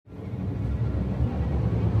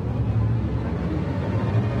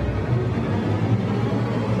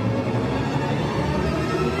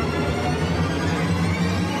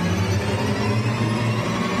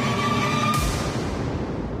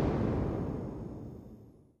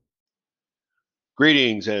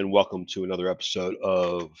Greetings and welcome to another episode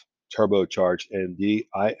of Turbocharged MD.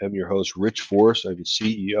 I am your host, Rich Force. I'm the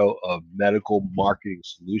CEO of Medical Marketing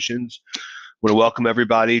Solutions. I want to welcome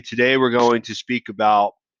everybody. Today we're going to speak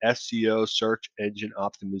about SEO, search engine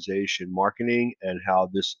optimization marketing, and how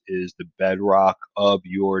this is the bedrock of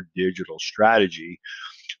your digital strategy.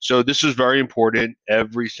 So this is very important.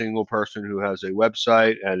 Every single person who has a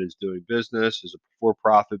website and is doing business, is a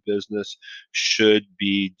for-profit business, should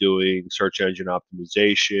be doing search engine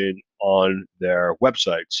optimization on their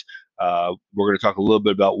websites. We're going to talk a little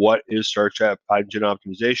bit about what is search engine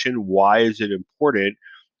optimization, why is it important,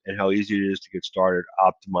 and how easy it is to get started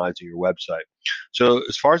optimizing your website. So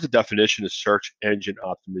as far as the definition of search engine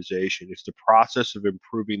optimization, it's the process of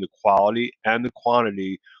improving the quality and the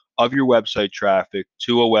quantity of your website traffic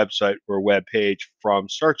to a website or a web page from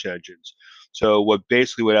search engines. So what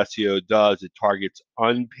SEO does, it targets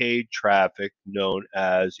unpaid traffic known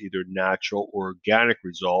as either natural or organic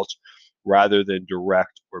results rather than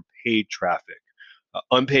direct or paid traffic.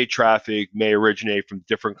 Unpaid traffic may originate from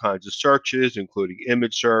different kinds of searches, including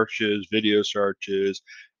image searches, video searches,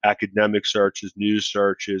 academic searches, news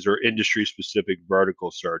searches, or industry specific vertical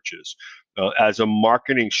searches. As a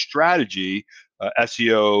marketing strategy,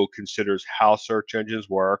 SEO considers how search engines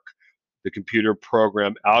work, the computer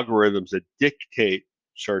program algorithms that dictate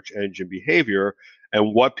search engine behavior,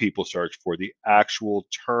 and what people search for, the actual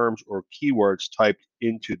terms or keywords typed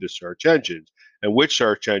into the search engines, and which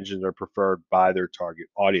search engines are preferred by their target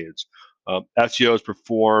audience. SEO is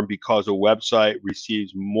performed because a website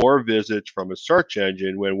receives more visits from a search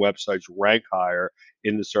engine when websites rank higher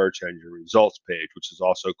in the search engine results page, which is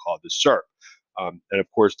also called the SERP. And of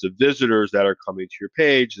course, the visitors that are coming to your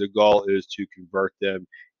page, the goal is to convert them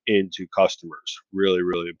into customers. Really,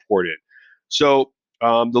 really important. So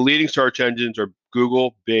the leading search engines are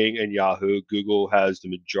Google, Bing, and Yahoo. Google has the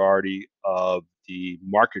majority of the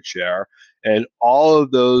market share, and all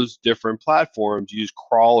of those different platforms use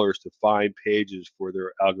crawlers to find pages for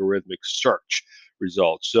their algorithmic search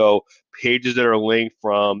results. So pages that are linked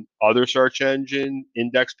from other search engine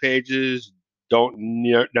index pages don't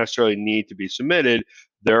necessarily need to be submitted.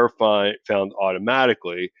 They're found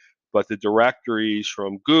automatically. But the directories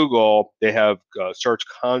from Google, they have search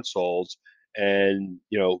consoles, and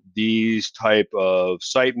these type of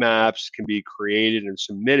sitemaps can be created and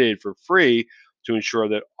submitted for free to ensure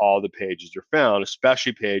that all the pages are found,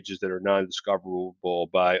 especially pages that are non-discoverable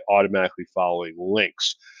by automatically following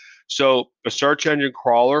links. So a search engine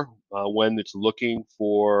crawler, when it's looking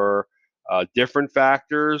for different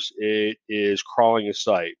factors, it is crawling a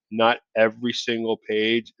site. Not every single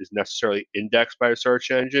page is necessarily indexed by a search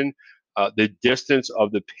engine. The distance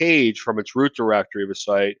of the page from its root directory of a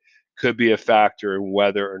site could be a factor in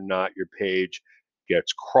whether or not your page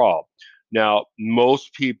gets crawled. Now,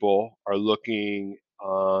 most people are looking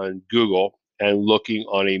on Google and looking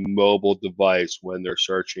on a mobile device when they're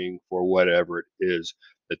searching for whatever it is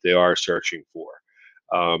that they are searching for.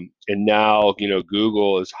 And now,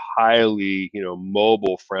 Google is highly,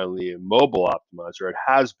 mobile friendly and mobile optimizer. It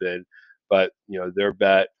has been, but their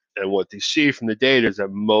bet and what they see from the data is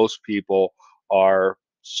that most people are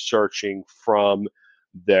searching from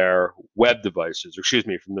their web devices, or excuse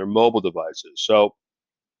me, from their mobile devices. So,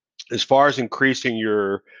 as far as increasing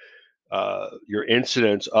your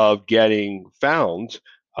incidence of getting found,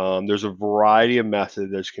 there's a variety of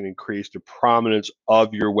methods that can increase the prominence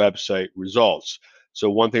of your website results. So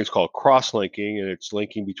one thing is called cross-linking, and it's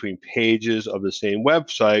linking between pages of the same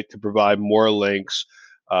website to provide more links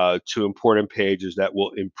to important pages that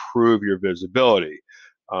will improve your visibility.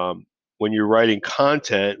 When you're writing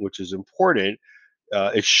content, which is important,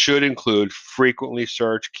 it should include frequently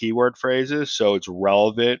searched keyword phrases, so it's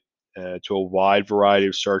relevant to a wide variety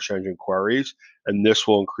of search engine queries, and this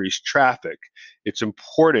will increase traffic. It's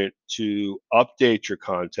important to update your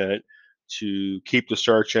content to keep the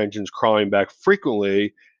search engines crawling back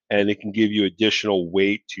frequently, and it can give you additional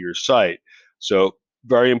weight to your site. So,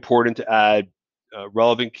 very important to add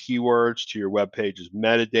relevant keywords to your web page's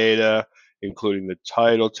metadata, including the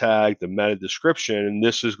title tag, the meta description, and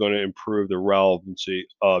this is going to improve the relevancy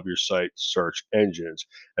of your site search engines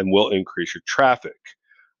and will increase your traffic.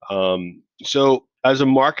 So as a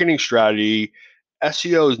marketing strategy,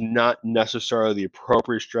 SEO is not necessarily the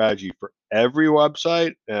appropriate strategy for every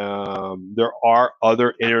website. There are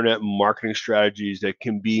other internet marketing strategies that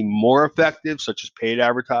can be more effective, such as paid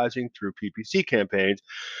advertising through PPC campaigns,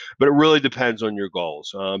 but it really depends on your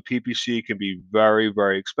goals. PPC can be very,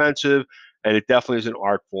 very expensive, and it definitely is an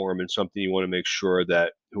art form and something you want to make sure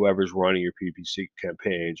that whoever's running your PPC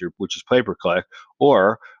campaigns, which is pay per click,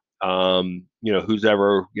 or who's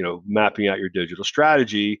ever mapping out your digital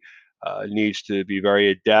strategy, needs to be very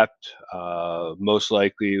adept. Most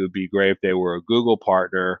likely, it would be great if they were a Google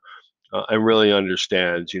partner and really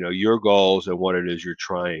understands, your goals and what it is you're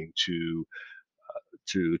trying to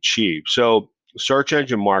achieve. So search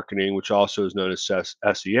engine marketing, which also is known as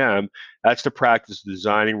SEM, that's the practice of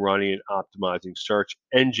designing, running, and optimizing search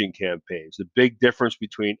engine campaigns. The big difference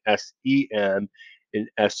between SEM and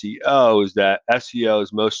SEO is that SEO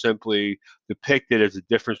is most simply depicted as the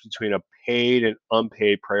difference between a paid and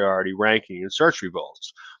unpaid priority ranking in search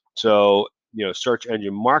results. So, search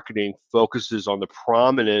engine marketing focuses on the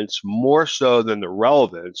prominence more so than the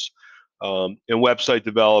relevance, and website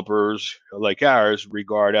developers like ours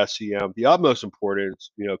regard SEM the utmost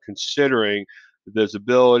importance, considering the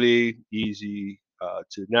visibility, easy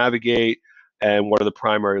to navigate, and what are the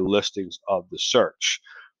primary listings of the search.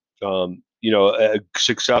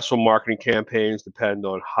 Successful marketing campaigns depend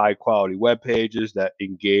on high quality web pages that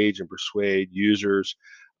engage and persuade users,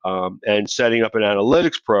 and setting up an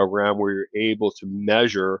analytics program where you're able to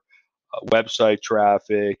measure website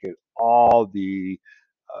traffic and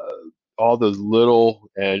uh, all those little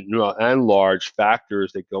and large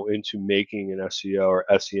factors that go into making an SEO or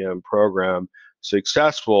SEM program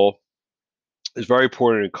successful is very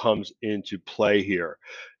important and comes into play here.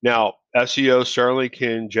 Now, SEO certainly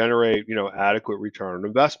can generate, adequate return on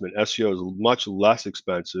investment. SEO is much less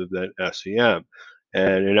expensive than SEM.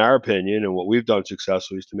 And in our opinion, and what we've done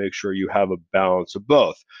successfully is to make sure you have a balance of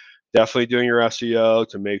both. Definitely doing your SEO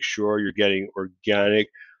to make sure you're getting organic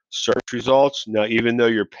search results. Now, even though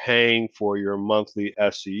you're paying for your monthly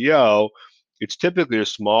SEO, it's typically a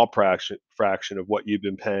small fraction of what you've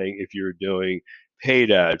been paying if you're doing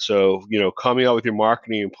paid ads. So, coming up with your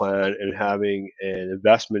marketing plan and having an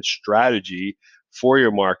investment strategy for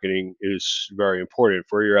your marketing is very important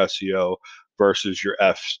for your SEO versus your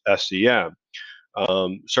SEM.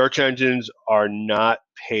 Search engines are not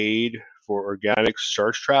paid for organic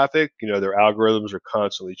search traffic. Their algorithms are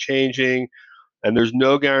constantly changing, and there's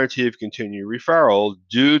no guarantee of continued referral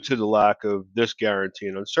due to the lack of this guarantee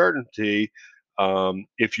and uncertainty.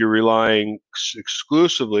 If you're relying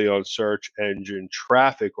exclusively on search engine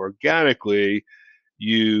traffic organically,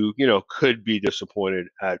 you could be disappointed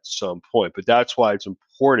at some point. But that's why it's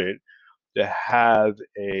important to have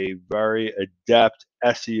a very adept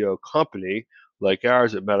SEO company like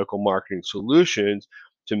ours at Medical Marketing Solutions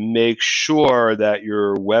to make sure that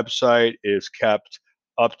your website is kept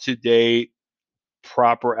up to date,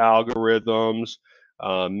 proper algorithms,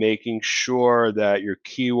 making sure that your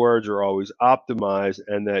keywords are always optimized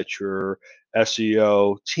and that your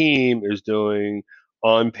SEO team is doing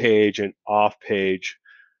on page and off page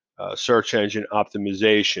search engine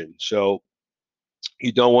optimization. So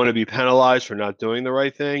you don't want to be penalized for not doing the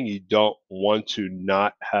right thing. You don't want to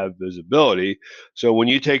not have visibility. So when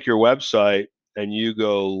you take your website and you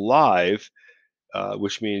go live,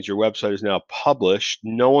 which means your website is now published,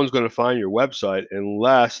 no one's going to find your website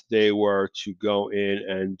unless they were to go in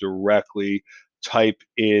and directly type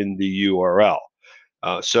in the URL.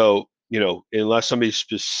 So, unless somebody's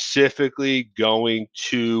specifically going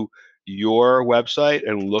to your website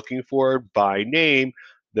and looking for it by name,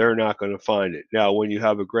 they're not going to find it. Now, when you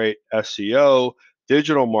have a great SEO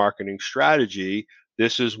digital marketing strategy,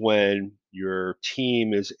 this is when your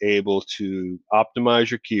team is able to optimize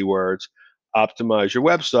your keywords, optimize your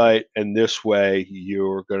website, and this way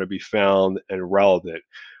you're going to be found and relevant.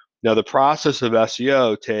 Now, the process of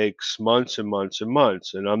SEO takes months and months and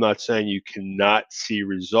months, and I'm not saying you cannot see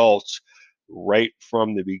results right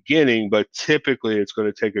from the beginning, but typically it's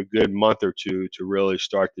going to take a good month or two to really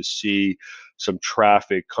start to see some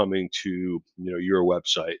traffic coming to your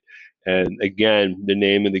website. And again, the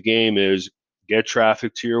name of the game is get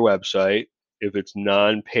traffic to your website. If it's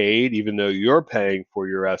non-paid, even though you're paying for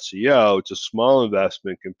your SEO, it's a small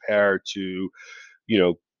investment compared to you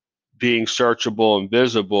know being searchable and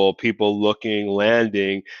visible, people looking,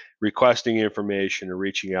 landing, requesting information, or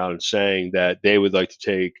reaching out and saying that they would like to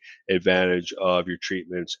take advantage of your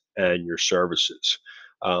treatments and your services.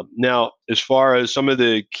 Now, as far as some of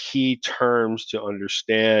the key terms to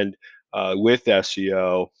understand with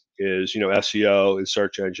SEO is, SEO is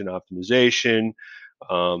search engine optimization,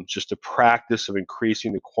 just a practice of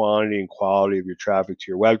increasing the quantity and quality of your traffic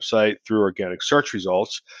to your website through organic search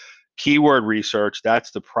results. Keyword research,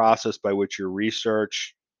 that's the process by which you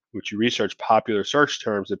research popular search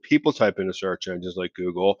terms that people type into search engines like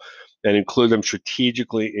Google and include them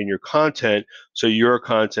strategically in your content so your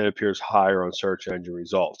content appears higher on search engine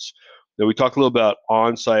results. Now, we talked a little about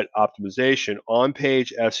on-site optimization.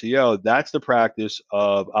 On-page SEO, that's the practice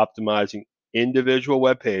of optimizing individual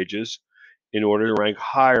web pages in order to rank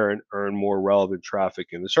higher and earn more relevant traffic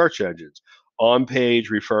in the search engines. On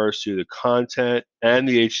page refers to the content and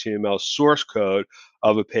the HTML source code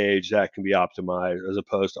of a page that can be optimized, as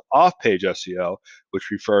opposed to off-page SEO,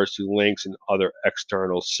 which refers to links and other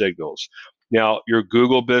external signals. Now, your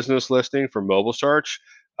Google business listing for mobile search,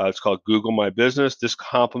 it's called Google My Business. This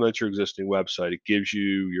complements your existing website. It gives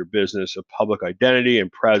you your business a public identity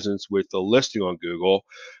and presence with the listing on Google.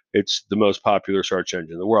 It's the most popular search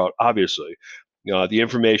engine in the world, obviously. The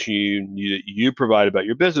information you provide about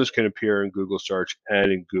your business can appear in Google search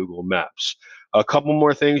and in Google Maps. A couple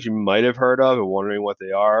more things you might have heard of and wondering what they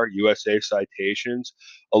are: USA citations.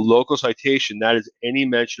 A local citation, that is any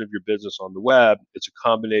mention of your business on the web. It's a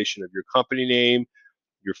combination of your company name,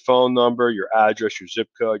 your phone number, your address, your zip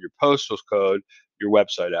code, your postal code, your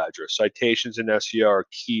website address. Citations in SEO are a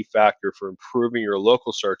key factor for improving your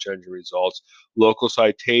local search engine results. Local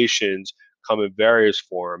citations come in various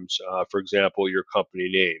forms. For example, your company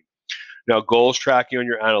name. Now, goals tracking on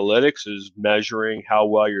your analytics is measuring how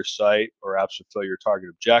well your site or apps fulfill your target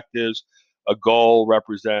objectives. A goal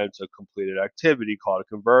represents a completed activity called a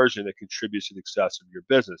conversion that contributes to the success of your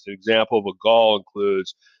business. An example of a goal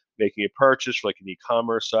includes making a purchase for like an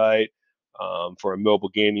e-commerce site, for a mobile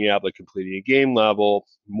gaming app, like completing a game level.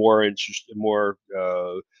 More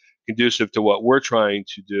conducive to what we're trying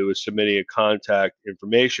to do is submitting a contact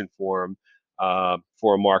information form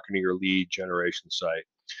for a marketing or lead generation site.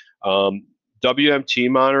 WMT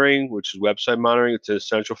monitoring, which is website monitoring, it's an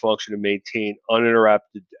essential function to maintain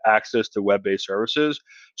uninterrupted access to web-based services.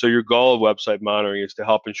 So your goal of website monitoring is to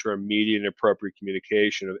help ensure immediate and appropriate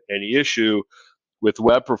communication of any issue with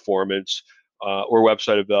web performance or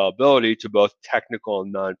website availability to both technical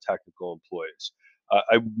and non-technical employees.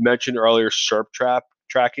 I mentioned earlier SERP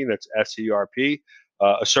tracking, that's SERP.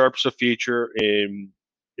 A SERP is a feature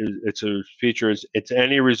it's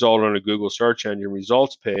any result on a Google search engine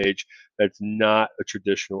results page that's not a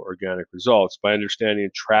traditional organic results. By understanding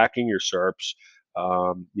and tracking your SERPs,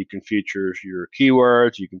 you can feature your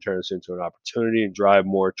keywords, you can turn this into an opportunity and drive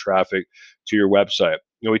more traffic to your website.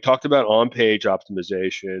 We talked about on-page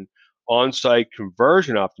optimization, on-site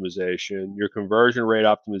conversion optimization. Your conversion rate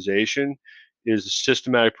optimization is a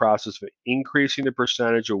systematic process of increasing the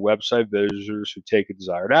percentage of website visitors who take a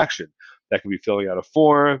desired action. That can be filling out a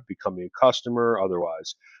form, becoming a customer,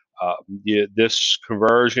 otherwise. This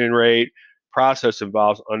conversion rate process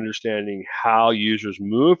involves understanding how users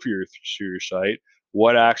move through your site,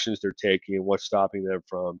 what actions they're taking, and what's stopping them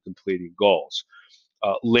from completing goals.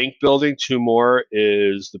 Link building, two more,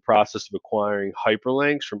 is the process of acquiring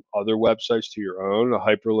hyperlinks from other websites to your own. A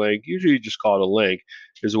hyperlink, usually you just call it a link,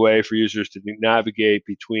 is a way for users to navigate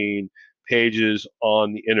between pages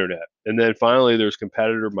on the internet. And then finally, there's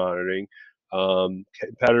competitor monitoring.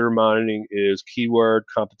 Competitor monitoring is keyword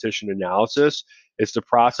competition analysis. It's the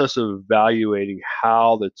process of evaluating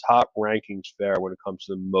how the top rankings fare when it comes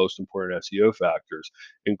to the most important SEO factors,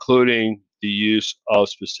 including the use of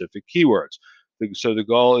specific keywords. So the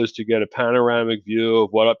goal is to get a panoramic view of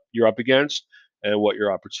what you're up against and what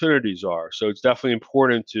your opportunities are. So it's definitely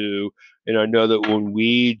important to, and I know that when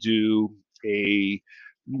we do a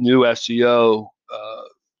new SEO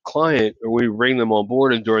client, or we bring them on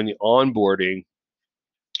board, and during the onboarding,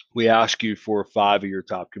 we ask you for 5 of your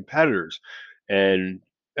top competitors. And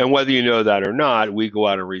whether you know that or not, we go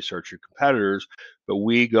out and research your competitors, but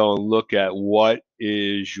we go and look at what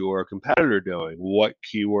is your competitor doing, what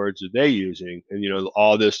keywords are they using, and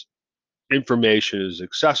all this information is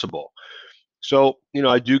accessible. So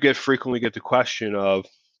I do frequently get the question of,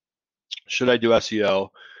 should I do SEO,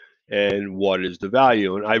 and what is the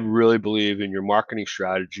value? And I really believe in your marketing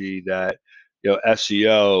strategy that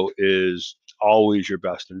SEO is always your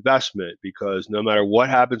best investment, because no matter what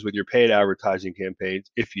happens with your paid advertising campaigns,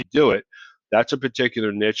 if you do it, that's a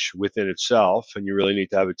particular niche within itself, and you really need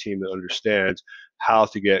to have a team that understands how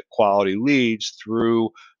to get quality leads through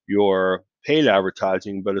your paid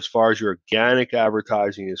advertising. But as far as your organic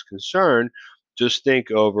advertising is concerned, just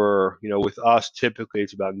think over, with us, typically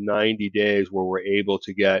it's about 90 days where we're able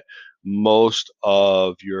to get most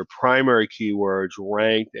of your primary keywords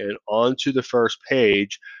ranked and onto the first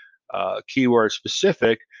page, keyword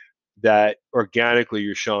specific, that organically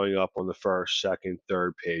you're showing up on the first, second,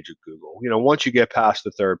 third page of Google. Once you get past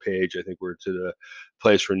the third page, I think we're to the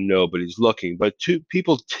place where nobody's looking. But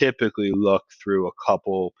people typically look through a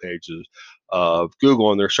couple pages of Google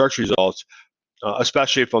and their search results,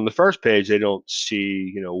 especially if on the first page they don't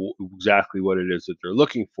see, exactly what it is that they're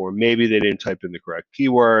looking for. Maybe they didn't type in the correct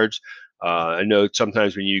keywords. I know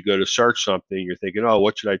sometimes when you go to search something, you're thinking, oh,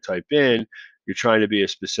 what should I type in? You're trying to be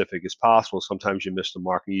as specific as possible. Sometimes you miss the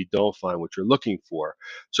mark and you don't find what you're looking for.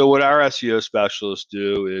 So what our SEO specialists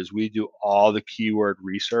do is we do all the keyword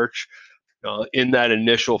research In that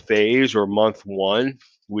initial phase or month one,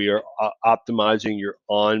 we are optimizing your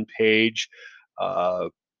on-page uh,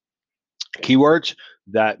 keywords.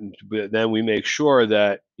 That then we make sure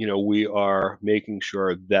that we are making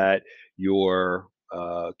sure that your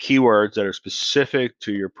keywords that are specific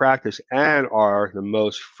to your practice and are the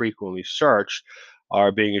most frequently searched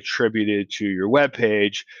are being attributed to your web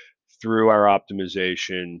page through our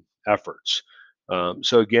optimization efforts.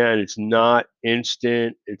 So again, it's not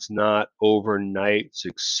instant, it's not overnight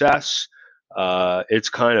success. It's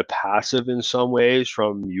kind of passive in some ways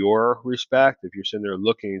from your respect. If you're sitting there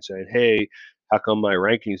looking and saying, hey, how come my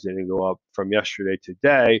rankings didn't go up from yesterday to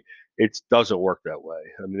today? It doesn't work that way.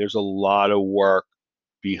 I mean, there's a lot of work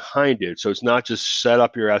behind it. So it's not just set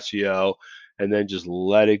up your SEO and then just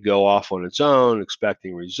let it go off on its own,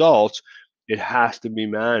 expecting results. It has to be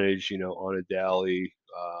managed, on a daily,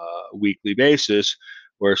 weekly basis,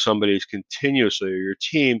 where somebody's continuously, or your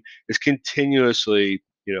team is continuously,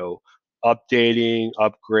 updating,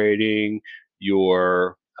 upgrading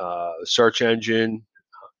your search engine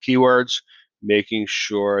keywords, making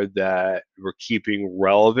sure that we're keeping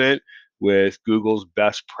relevant with Google's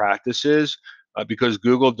best practices, because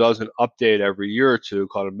Google does an update every year or two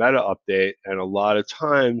called a meta update, and a lot of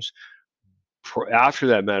times after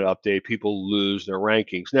that meta update, people lose their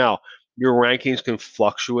rankings. Now, your rankings can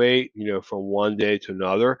fluctuate, from one day to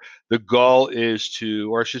another. The goal is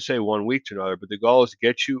to, or I should say, one week to another, but the goal is to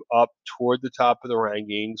get you up toward the top of the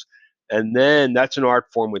rankings, and then that's an art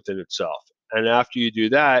form within itself. And after you do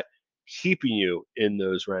that, keeping you in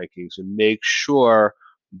those rankings and make sure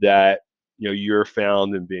that you're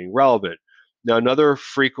found and being relevant. Now, another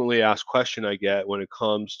frequently asked question I get when it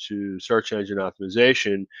comes to search engine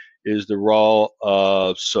optimization is the role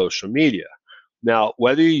of social media. Now,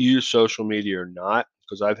 whether you use social media or not,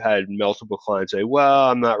 because I've had multiple clients say, well,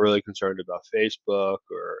 I'm not really concerned about Facebook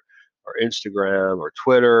or Instagram or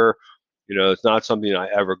Twitter. It's not something I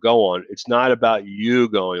ever go on. It's not about you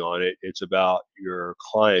going on it. It's about your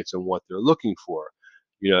clients and what they're looking for.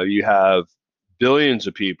 You have billions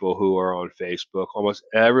of people who are on Facebook. Almost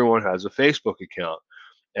everyone has a Facebook account.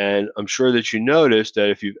 And I'm sure that you noticed that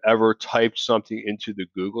if you've ever typed something into the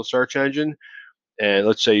Google search engine, and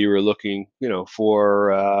let's say you were looking, for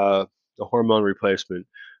a hormone replacement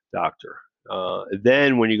doctor,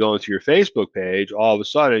 then when you go into your Facebook page, all of a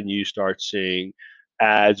sudden you start seeing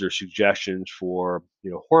ads or suggestions for,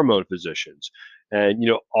 hormone physicians. And,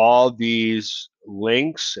 all these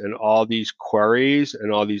links and all these queries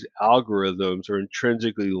and all these algorithms are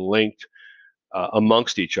intrinsically linked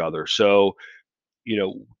amongst each other. So,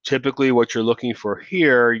 typically what you're looking for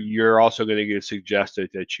here, you're also going to get suggested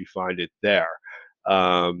that you find it there.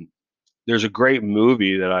 Um, there's a great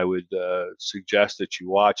movie that I would suggest that you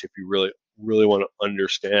watch if you really, really want to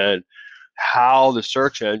understand how the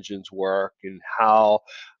search engines work and how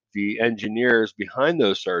the engineers behind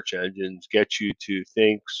those search engines get you to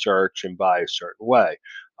think, search, and buy a certain way.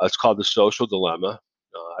 It's called The Social Dilemma.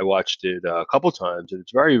 I watched it a couple times, and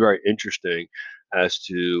it's very, very interesting as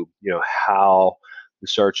to how the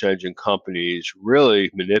search engine companies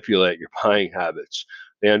really manipulate your buying habits.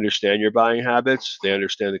 They understand your buying habits, they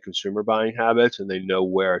understand the consumer buying habits, and they know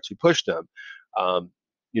where to push them. Um,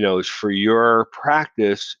 for your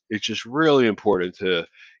practice, it's just really important to,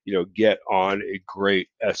 get on a great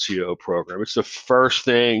SEO program. It's the first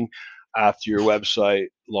thing after your website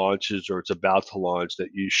launches or it's about to launch that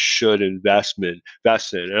you should invest in.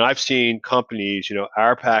 And I've seen companies,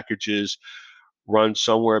 our packages run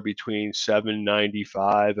somewhere between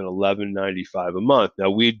 $7.95 and $11.95 a month. Now,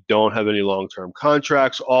 we don't have any long-term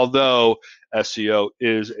contracts, although SEO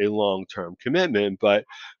is a long-term commitment. But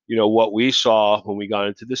what we saw when we got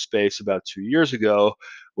into this space about 2 years ago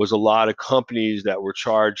was a lot of companies that were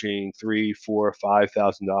charging $3, $4,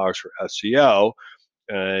 $5,000 for SEO.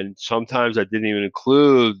 And sometimes that didn't even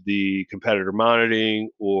include the competitor monitoring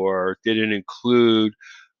or didn't include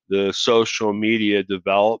the social media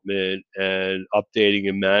development and updating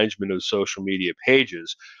and management of social media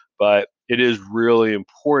pages. But it is really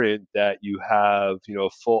important that you have, a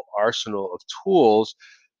full arsenal of tools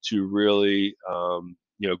to really,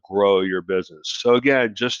 grow your business. So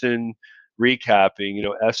again, just in recapping,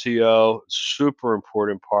 SEO, super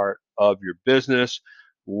important part of your business.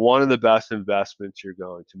 One of the best investments you're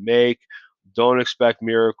going to make. Don't expect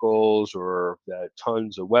miracles or that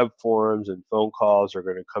tons of web forms and phone calls are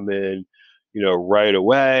going to come in, right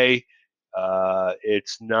away.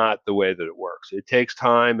 It's not the way that it works. It takes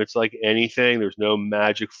time. It's like anything. There's no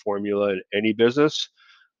magic formula in any business.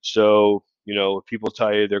 So, if people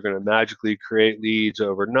tell you they're going to magically create leads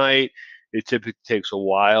overnight, it typically takes a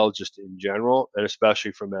while just in general, and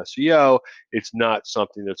especially from SEO, it's not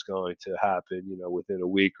something that's going to happen, within a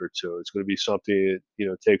week or two. It's going to be something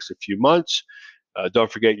that, takes a few months.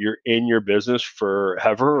 Don't forget, you're in your business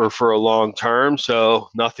forever or for a long term, so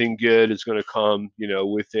nothing good is going to come,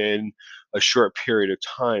 within a short period of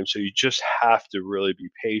time. So you just have to really be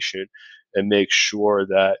patient and make sure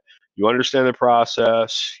that you understand the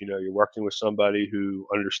process. You're working with somebody who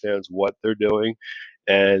understands what they're doing,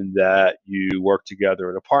 and that you work together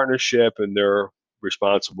in a partnership, and they're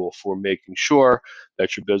responsible for making sure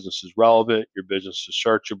that your business is relevant, your business is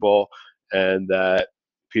searchable, and that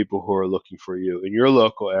people who are looking for you in your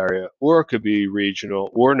local area, or it could be regional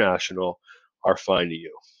or national, are finding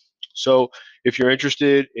you. So if you're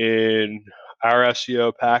interested in our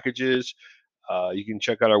SEO packages, you can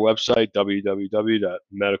check out our website,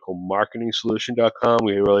 www.medicalmarketingsolution.com.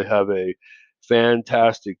 We really have a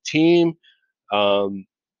fantastic team. Um,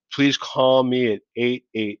 Please call me at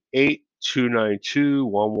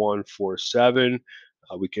 888-292-1147.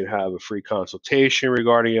 We can have a free consultation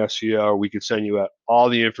regarding SEO. We can send you out all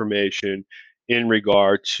the information in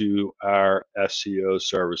regard to our SEO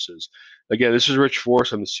services. Again, this is Rich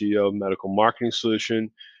Force. I'm the CEO of Medical Marketing Solution.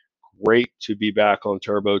 Great to be back on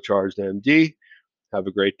Turbocharged MD. Have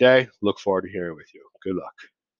a great day. Look forward to hearing with you. Good luck.